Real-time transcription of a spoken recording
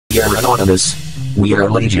We are anonymous. We are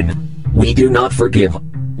legion. We do not forgive.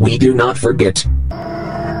 We do not forget.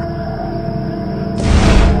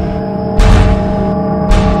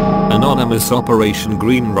 Anonymous Operation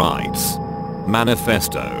Green Rights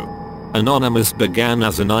Manifesto. Anonymous began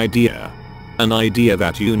as an idea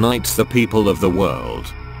that unites the people of the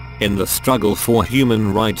world in the struggle for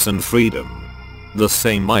human rights and freedom. The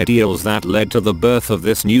same ideals that led to the birth of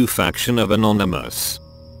this new faction of Anonymous.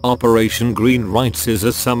 Operation Green Rights is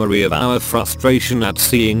a summary of our frustration at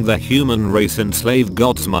seeing the human race enslave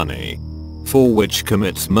God's money, for which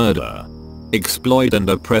commits murder, exploit and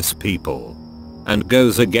oppress people, and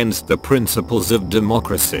goes against the principles of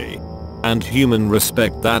democracy and human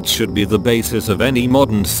respect that should be the basis of any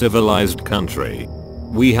modern civilized country.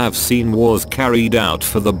 We have seen wars carried out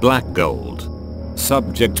for the black gold,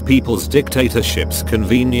 subject people's dictatorships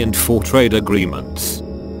convenient for trade agreements,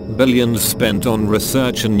 billions spent on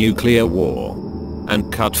research and nuclear war,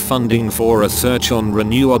 and cut funding for research on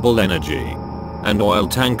renewable energy, and oil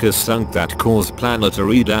tankers sunk that cause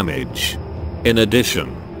planetary damage. In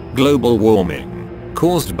addition, global warming,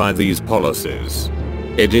 caused by these policies.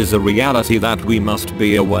 It is a reality that we must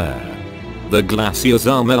be aware. The glaciers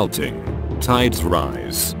are melting, tides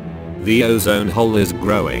rise, the ozone hole is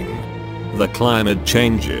growing, the climate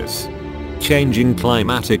changes, changing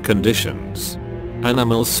climatic conditions,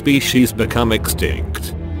 animal species become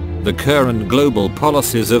extinct. The current global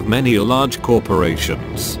policies of many large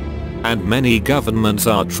corporations and many governments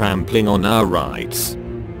are trampling on our rights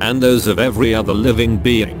and those of every other living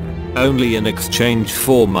being, only in exchange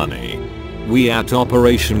for money. We at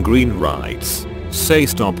Operation Green Rights say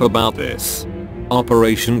stop about this.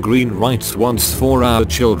 Operation Green Rights wants for our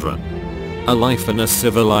children a life in a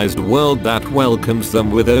civilized world that welcomes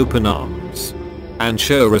them with open arms and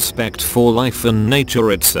show respect for life and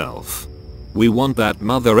nature itself. We want that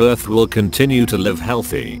Mother Earth will continue to live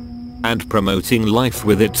healthy and promoting life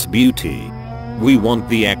with its beauty. We want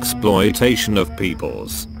the exploitation of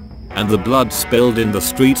peoples and the blood spilled in the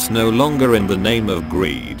streets no longer in the name of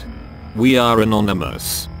greed. We are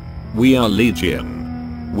anonymous. We are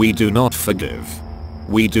legion. We do not forgive.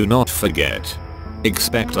 We do not forget.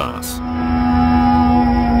 Expect us.